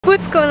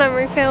What's going on,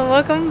 Ring fam?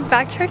 Welcome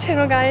back to our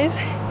channel, guys.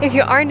 If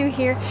you are new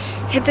here,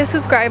 hit the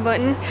subscribe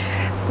button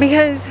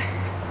because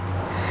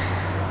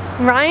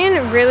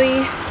Ryan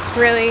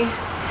really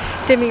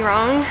did me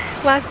wrong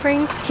last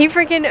spring. He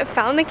freaking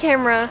found the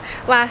camera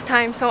last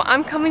time, so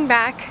I'm coming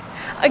back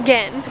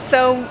again.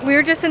 So we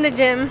were just in the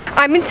gym.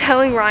 I've been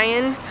telling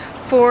Ryan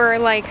for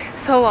like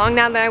so long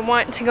now that I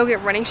want to go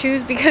get running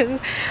shoes because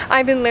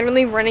I've been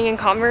literally running in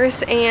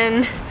Converse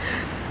and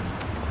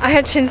I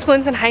had shin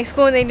splints in high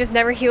school and they just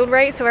never healed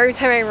right, so every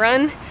time I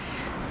run,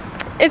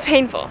 it's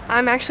painful.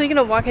 I'm actually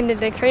gonna walk into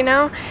Dick's right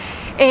now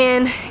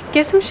and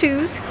get some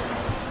shoes.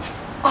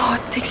 Oh,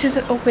 Dick's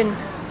isn't open.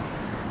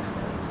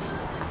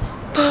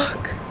 Fuck.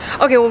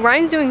 Okay, well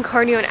Ryan's doing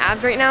cardio and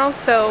abs right now,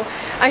 so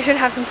I should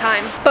have some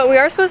time. But we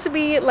are supposed to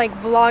be like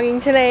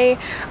vlogging today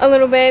a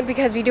little bit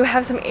because we do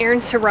have some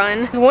errands to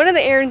run. One of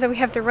the errands that we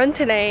have to run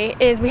today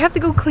is we have to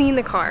go clean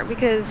the car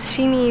because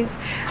she needs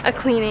a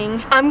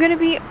cleaning. I'm gonna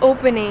be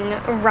opening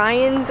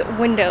Ryan's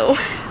window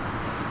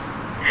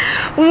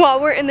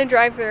while we're in the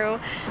drive-thru.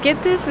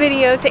 Get this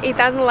video to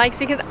 8,000 likes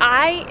because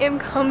I am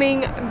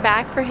coming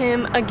back for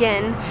him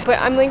again.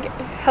 But I'm like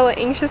hella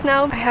anxious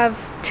now. I have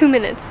 2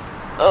 minutes.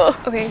 Ugh.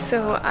 Okay,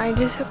 so I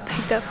just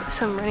picked up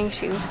some running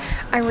shoes.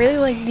 I really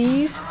like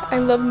these. I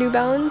love New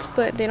Balance,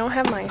 but they don't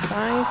have my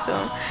size,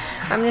 so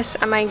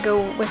I might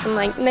go with some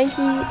like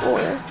Nike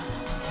or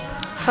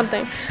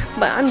something.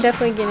 But I'm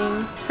definitely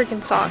getting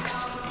freaking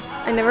socks.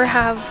 I never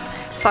have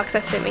socks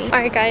that fit me.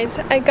 Alright guys,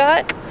 I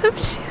got some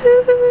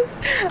shoes.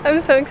 I'm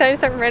so excited to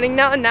start running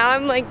now, and now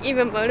I'm like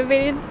even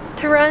motivated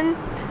to run.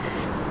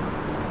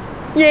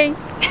 Yay.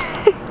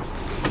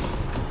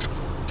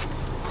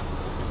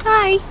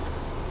 Hi.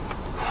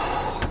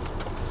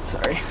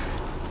 Sorry.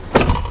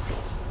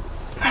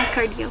 How's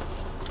cardio?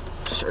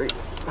 Straight.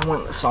 I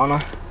went in the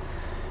sauna.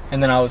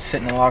 And then I was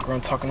sitting in the locker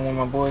room talking to one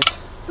of my boys.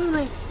 Oh,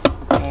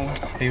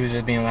 nice. He was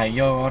just being like,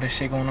 yo, all this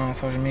shit going on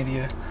social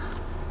media.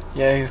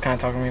 Yeah, he was kind of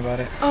talking to me about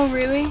it. Oh,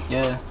 really?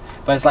 Yeah.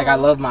 But it's like, I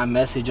love my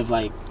message of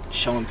like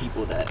showing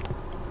people that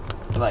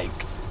like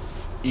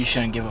you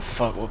shouldn't give a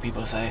fuck what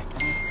people say.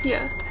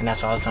 Yeah. And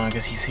that's what I was telling him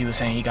because he was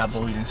saying he got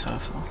bullied and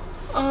stuff. So.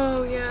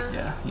 Oh, yeah.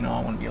 Yeah, you know,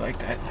 I want to be like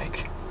that,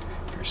 like,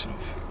 person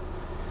of...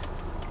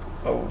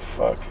 Oh,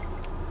 fuck.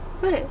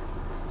 What?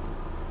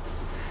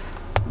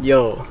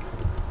 Yo.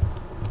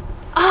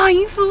 Oh,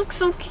 you look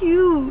so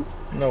cute.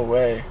 No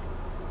way.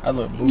 I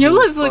look boozy. Your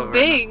lips look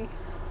big.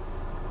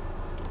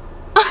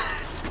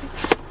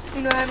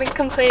 You know, I've been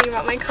complaining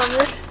about my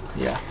Converse.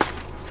 Yeah.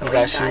 So I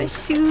got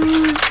shoes.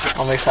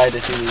 I'm excited to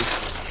see these.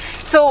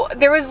 So,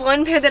 there was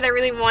one pair that I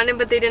really wanted,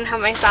 but they didn't have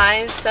my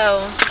size, so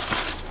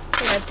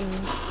I got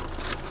these.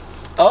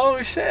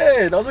 Oh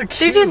shit, those are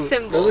cute. They're just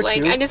simple.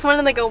 Like, cute. I just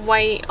wanted like a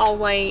white, all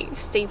white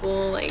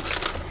staple, like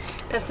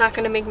that's not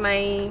gonna make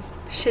my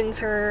shins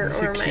hurt.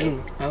 Those or are my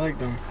cute. I like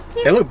them.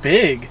 Yeah. They look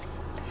big.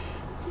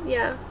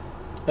 Yeah.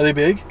 Are they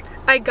big?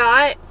 I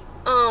got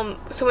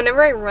so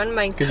whenever I run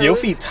my toes, because your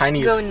feet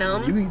tiny go as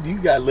numb. You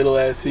got little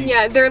ass feet.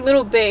 Yeah, they're a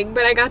little big,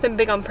 but I got them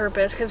big on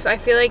purpose because I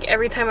feel like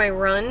every time I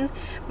run,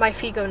 my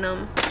feet go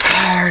numb.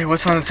 Alright,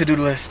 what's on the to-do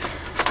list?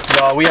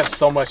 Y'all, we have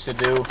so much to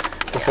do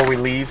before we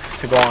leave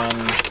to go on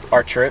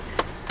our trip.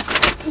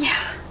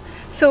 Yeah.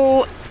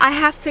 So I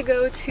have to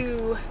go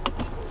to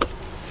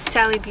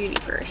Sally Beauty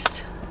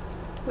first,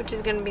 which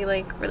is gonna be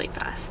like really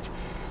fast.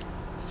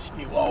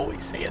 You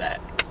always say that.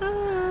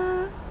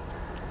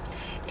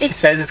 She It's-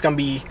 says it's gonna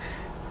be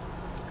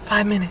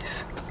 5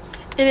 minutes.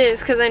 It is,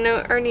 because I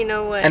already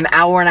know what. An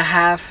hour and a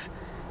half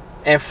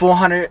and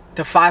 $400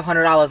 to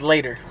 $500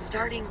 later.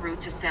 Starting route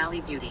to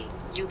Sally Beauty.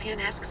 You can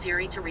ask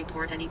Siri to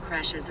report any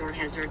crashes or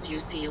hazards you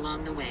see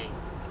along the way.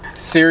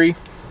 Siri,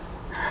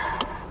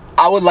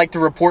 I would like to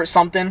report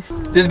something.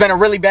 There's been a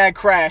really bad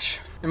crash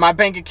in my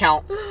bank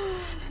account.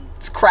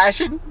 It's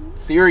crashing.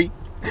 Siri,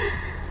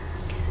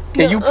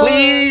 can you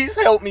please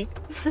help me?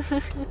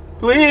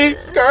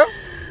 Please, girl.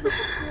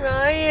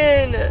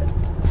 Ryan.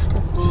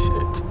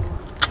 Shit.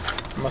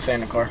 I'm gonna stay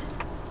in the car.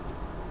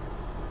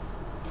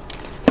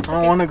 I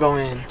don't want to go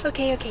in.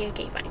 Okay,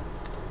 fine.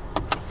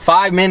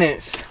 5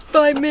 minutes.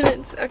 5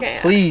 minutes. Okay.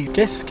 Please,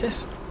 kiss.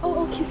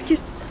 Oh,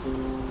 kiss.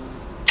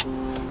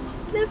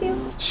 Love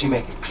you. She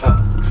make it clap.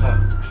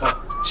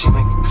 She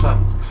make it clap.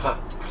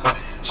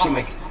 She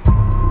make it.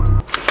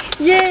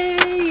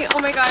 Yay! Oh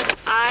my gosh,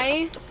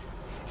 I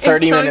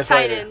 30 am so minutes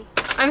excited. later.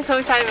 I'm so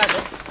excited about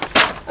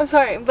this. I'm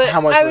sorry, but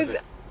How much was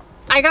it?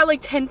 I got like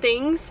 10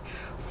 things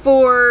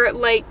for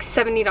like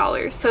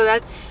 $70, so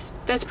that's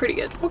pretty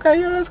good. Okay,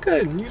 yeah, that's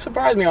good. You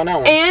surprised me on that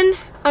one. And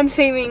I'm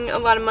saving a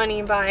lot of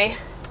money by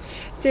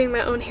doing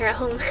my own hair at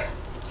home.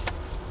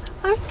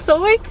 I'm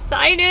so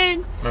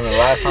excited. Remember the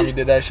last time you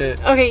did that shit?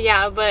 Okay,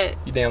 yeah, but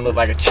You didn't look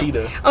like a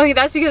cheetah. okay,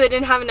 that's because I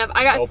didn't have enough.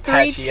 I got Oh, 3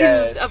 patchy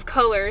tubes ass. of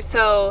color,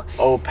 so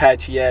Old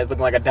patchy ass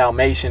looking like a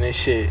Dalmatian and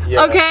shit.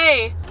 Yeah.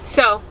 okay.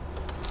 So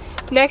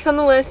next on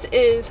the list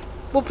is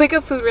we'll pick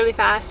up food really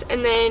fast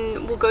and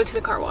then we'll go to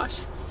the car wash.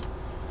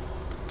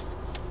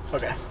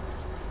 Okay.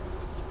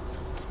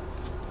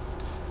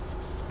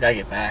 Gotta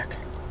get back.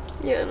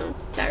 Yeah, no.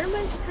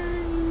 Starbucks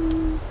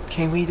time.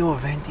 Can we do a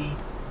venti?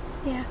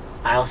 Yeah.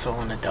 I also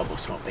want a double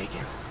smoked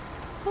bacon.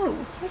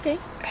 Oh, okay.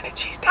 And a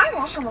cheese Hi,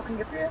 sandwich. welcome. What can I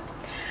get for you?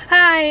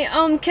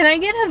 Hi, can I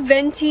get a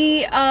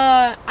venti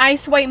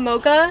iced white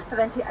mocha? A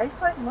venti ice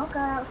white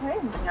mocha. Okay,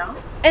 anything else?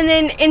 And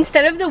then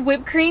instead of the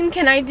whipped cream,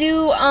 can I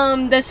do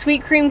the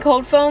sweet cream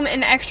cold foam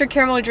and extra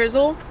caramel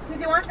drizzle? Do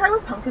you want to try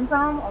with pumpkin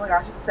foam? Oh my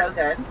gosh, it's so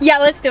good. Yeah,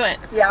 let's do it.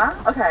 Yeah?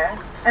 Okay.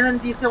 And then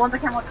do you still want the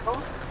caramel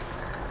drizzle?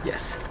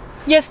 Yes.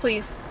 Yes,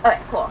 please. Okay,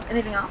 cool.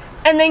 Anything else?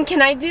 And then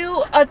can I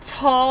do a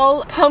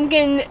tall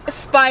pumpkin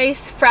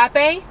spice frappe?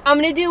 I'm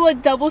gonna do a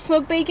double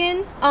smoked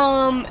bacon,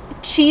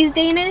 cheese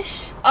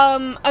Danish,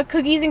 a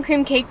cookies and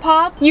cream cake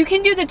pop. You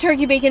can do the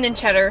turkey bacon and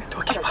cheddar. Do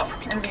a cake pop for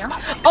me. Anything else?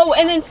 Oh,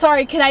 and then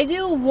sorry, can I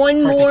do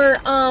one more,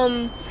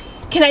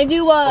 can I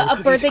do a cookies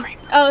and birthday, cream.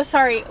 oh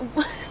sorry,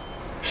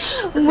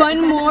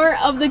 one more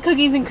of the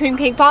cookies and cream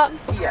cake pop?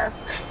 Yes.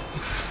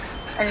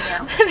 Anything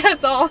else?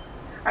 That's all.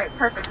 Alright,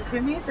 perfect. Just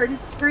give me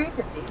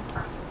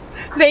 $33.50.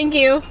 Thank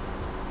you.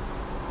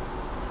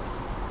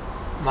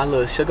 My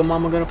little sugar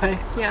mama gonna pay?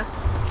 Yeah.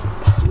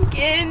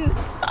 Pumpkin.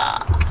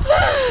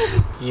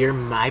 You're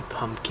my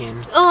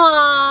pumpkin.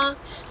 Aww.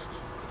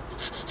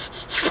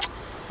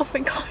 Oh my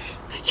gosh.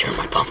 You're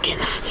my pumpkin.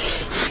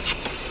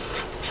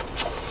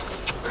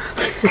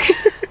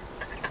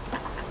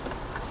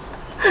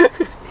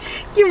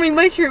 You're my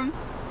mushroom.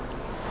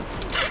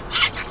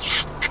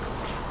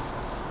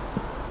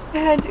 I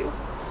had to.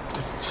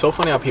 It's so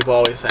funny how people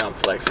always say I'm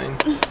flexing.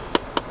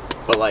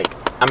 But like,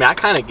 I mean, I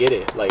kind of get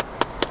it. Like,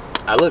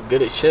 I look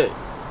good as shit.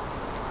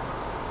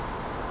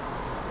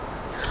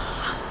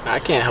 I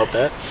can't help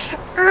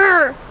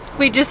that.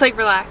 Wait, just like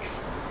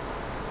relax.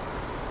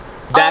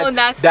 That Oh,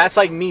 that's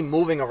like me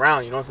moving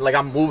around, you know what I'm saying? Like,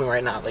 I'm moving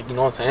right now. Like, you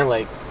know what I'm saying?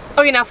 Like,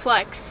 Okay, now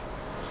flex.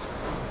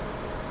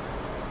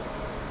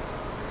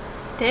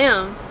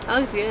 Damn, that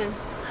looks good.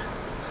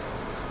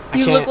 I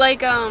You can't, look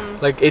like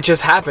like, it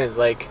just happens.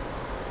 Like,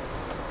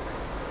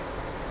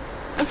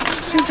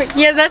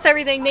 yeah, that's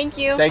everything. Thank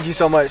you. thank you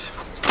so much.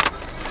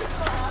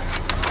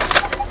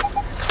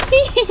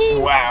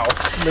 Wow.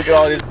 Look at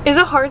all this. Is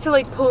it hard to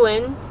like pull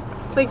in,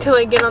 like to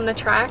like get on the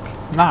track?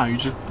 Nah, you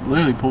just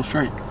literally pull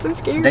straight. I'm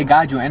scared. They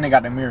guide you and they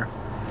got the mirror.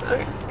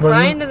 Okay.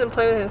 Ryan doesn't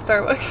play with his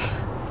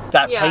Starbucks.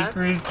 That Yeah.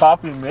 pastry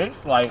coffee mix,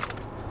 like,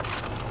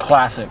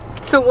 classic.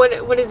 So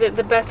what is it?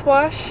 The Best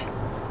Wash,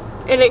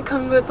 and it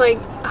comes with like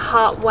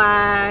hot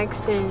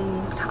wax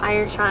and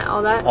tire shine,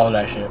 all that. All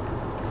that shit.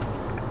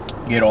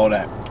 Get all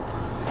that.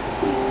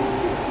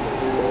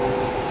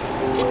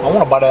 I want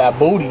to buy that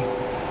booty. Look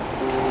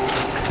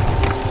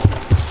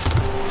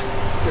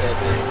at that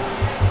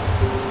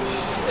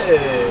thing.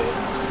 Shit.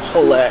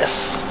 Whole ass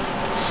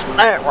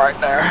snack right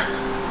there.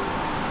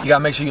 You gotta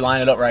make sure you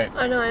line it up right.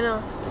 I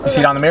know. You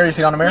see it on the mirror? You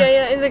see it on the mirror?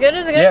 Yeah. Is it good?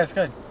 Is it good? Yeah, it's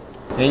good.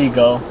 There you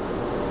go.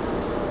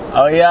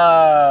 Oh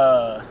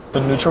yeah. The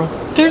neutral?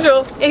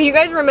 Neutral. If you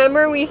guys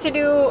remember, we used to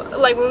do,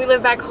 like when we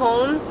lived back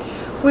home,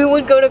 we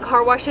would go to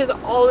car washes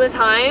all the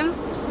time.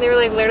 They were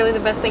like literally the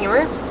best thing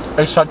ever.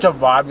 It's such a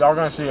vibe. Y'all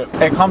gonna see it.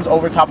 It comes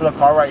over top of the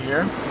car right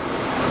here.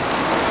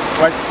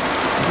 Like,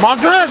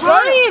 Montana,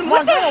 Ryan,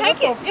 what the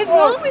heck is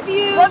wrong with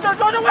you? Shut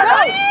the window!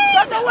 Ryan!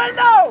 Shut the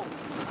window!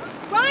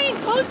 Ryan,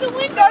 close the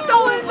window! Shut the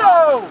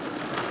window!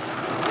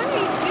 What are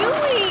you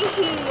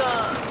doing?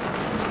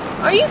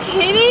 Are you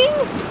kidding?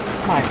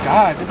 Oh my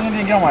god, they didn't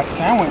even get on my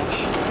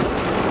sandwich.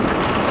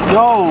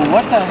 Yo,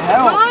 what the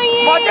hell?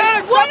 Ryan,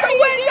 Montana, what shut are the you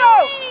window!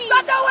 doing?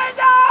 Shut the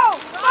window!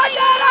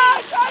 Montana,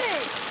 shut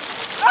it!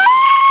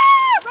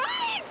 Ah!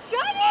 Ryan,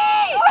 shut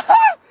it!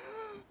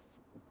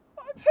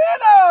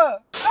 Montana!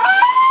 Ah!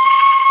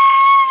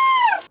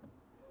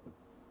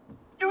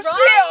 You see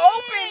it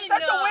open!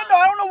 Shut the window!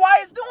 I don't know why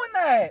it's doing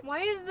that! Why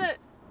is the...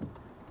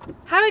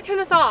 How do I turn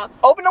this off?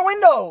 Open the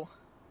window!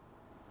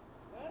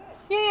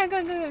 Yeah,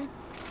 go.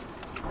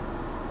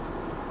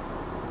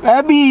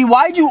 Abby,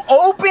 why'd you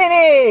open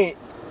it?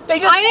 They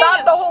just I stopped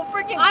didn't- the whole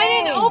freaking thing. I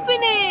didn't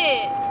open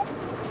it!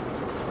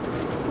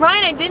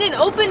 Ryan, I didn't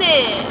open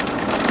it!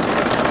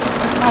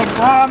 Oh my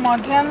god,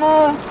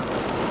 Montana.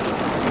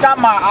 You got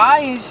my eye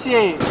and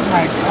shit. Oh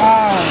my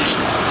god.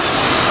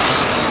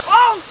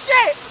 Oh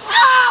shit!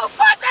 Oh,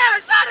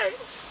 Montana, shut it!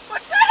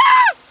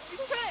 Montana!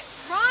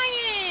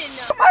 Ryan!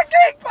 My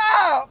cake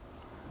pop!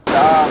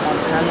 God,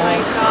 Montana. My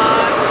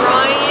god,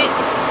 Ryan!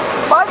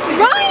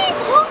 Montana. Ryan,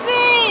 close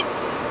it!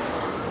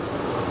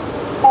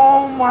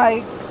 Oh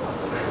my.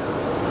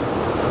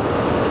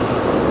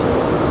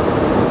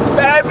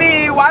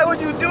 Baby, why would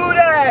you do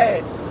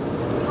that?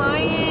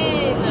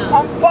 Ryan!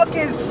 I'm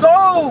fucking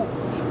soaked.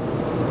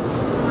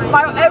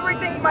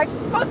 Everything, my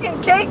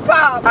fucking cake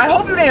pop. I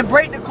hope you didn't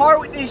break the car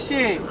with this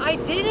shit. I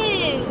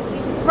didn't!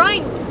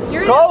 Ryan,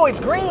 you're Go, it's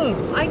green.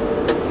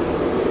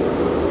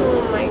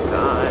 Oh my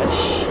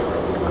gosh.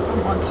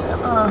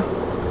 Montana.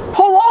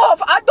 Pull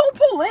off! I don't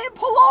pull in,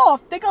 pull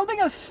off. They gonna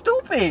think I'm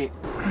stupid.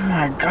 Oh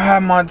my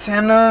god,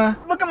 Montana.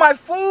 Look at my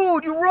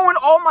food. You ruined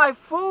all my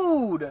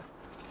food.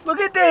 Look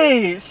at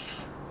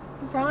this.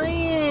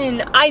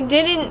 Ryan, I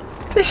didn't...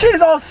 This shit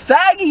is all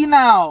saggy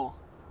now.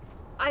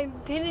 I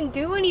didn't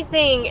do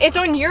anything. It's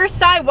on your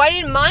side. Why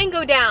didn't mine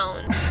go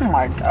down? Oh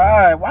my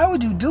god, why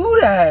would you do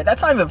that?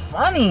 That's not even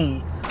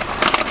funny.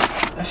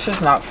 That's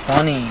just not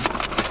funny.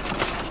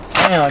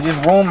 Damn, I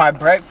just ruined my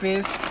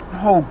breakfast.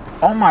 Oh,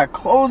 all my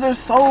clothes are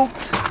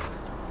soaked.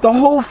 The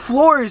whole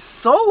floor is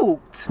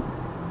soaked.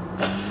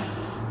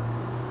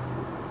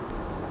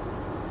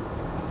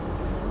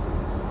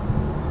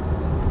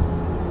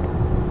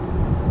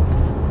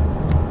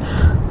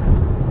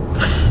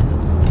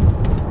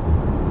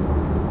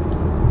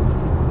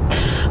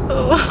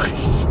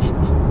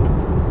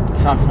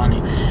 It's not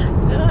funny.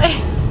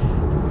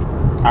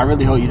 I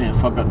really hope you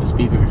didn't fuck up the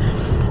speaker.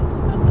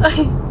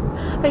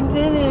 I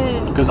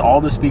didn't. Because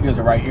all the speakers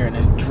are right here and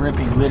it's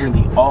dripping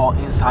literally all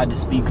inside the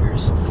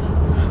speakers.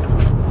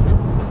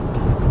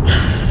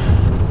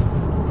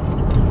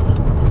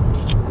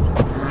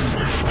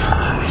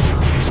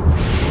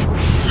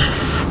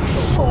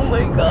 Oh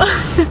my god.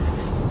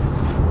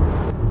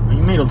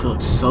 You made it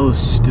look so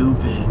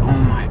stupid. Oh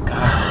my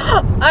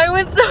god. I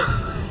was so...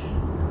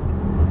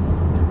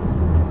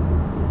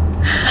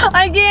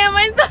 I can't,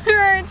 my stomach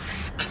hurts.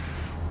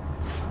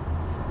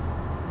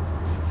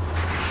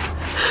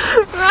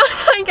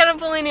 I gotta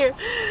pull in here.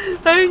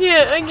 I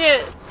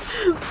can't.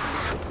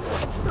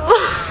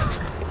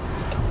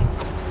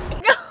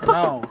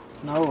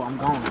 No, I'm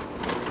going.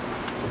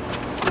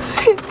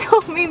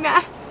 Don't be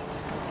mad.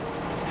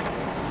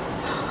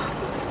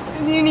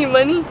 Do you need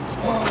money?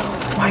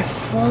 My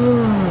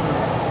phone.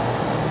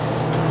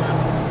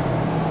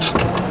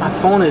 My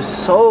phone is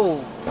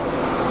soaked.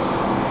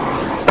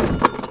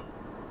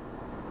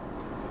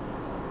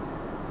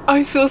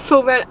 I feel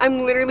so bad. I'm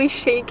literally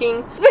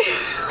shaking.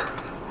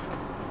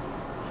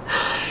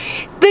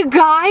 The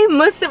guy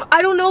must have,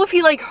 I don't know if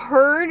he like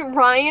heard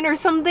Ryan or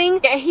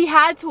something. Yeah, he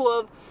had to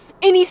have.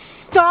 And he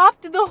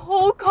stopped the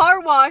whole car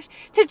wash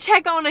to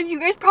check on us. You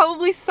guys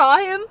probably saw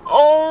him.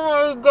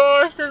 Oh my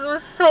gosh, this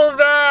was so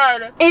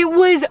bad. It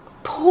was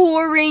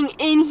pouring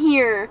in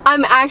here.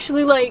 I'm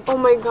actually like, oh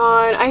my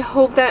god, I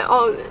hope that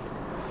all...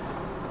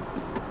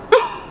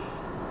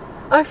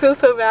 I feel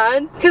so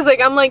bad because like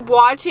I'm like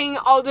watching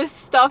all this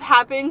stuff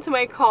happen to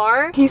my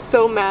car. He's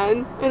so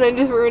mad and I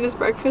just ruined his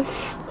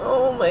breakfast.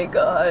 Oh my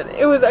god,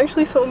 it was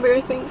actually so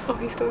embarrassing. Oh,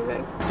 he's coming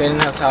back. They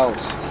didn't have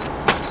towels.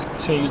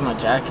 Should've used my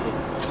jacket.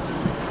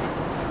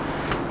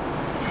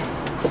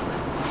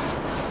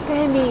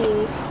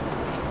 Baby,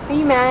 are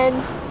you mad?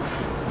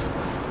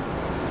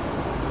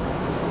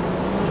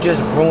 You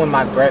just ruined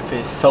my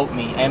breakfast, soaked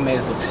me, and made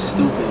us look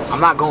stupid.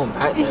 I'm not going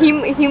back there.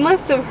 He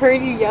must have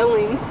heard you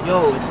yelling.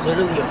 Yo, it's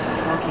literally a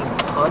fucking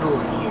puddle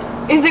in here.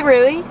 Is it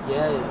really?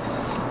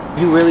 Yes.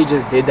 You really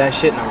just did that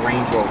shit in a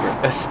Range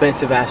Rover.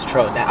 Expensive ass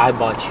truck that I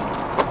bought you.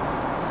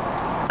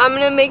 I'm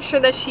gonna make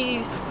sure that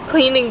she's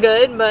clean and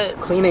good,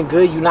 but... Clean and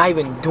good, you're not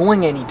even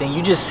doing anything.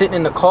 You just sitting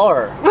in the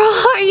car.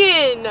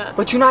 Ryan!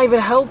 But you're not even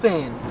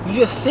helping. You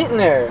just sitting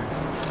there.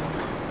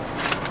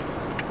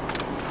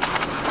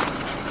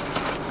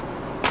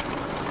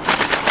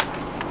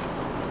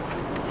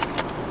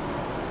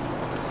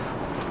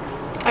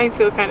 I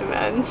feel kind of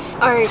bad.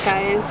 Alright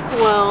guys,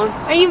 well,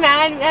 are you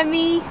mad at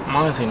me? I'm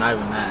honestly not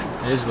even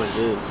mad. It is what it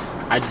is.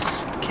 I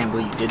just can't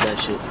believe you did that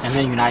shit. And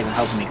then you're not even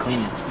helping me clean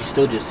it. You're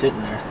still just sitting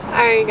there.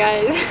 Alright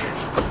guys.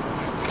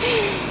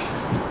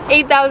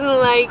 8,000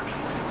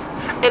 likes.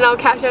 And I'll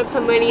cash up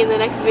some money in the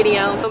next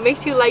video. So make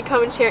sure you like,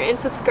 comment, share, and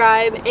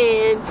subscribe.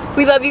 And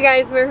we love you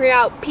guys. We're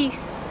out.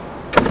 Peace.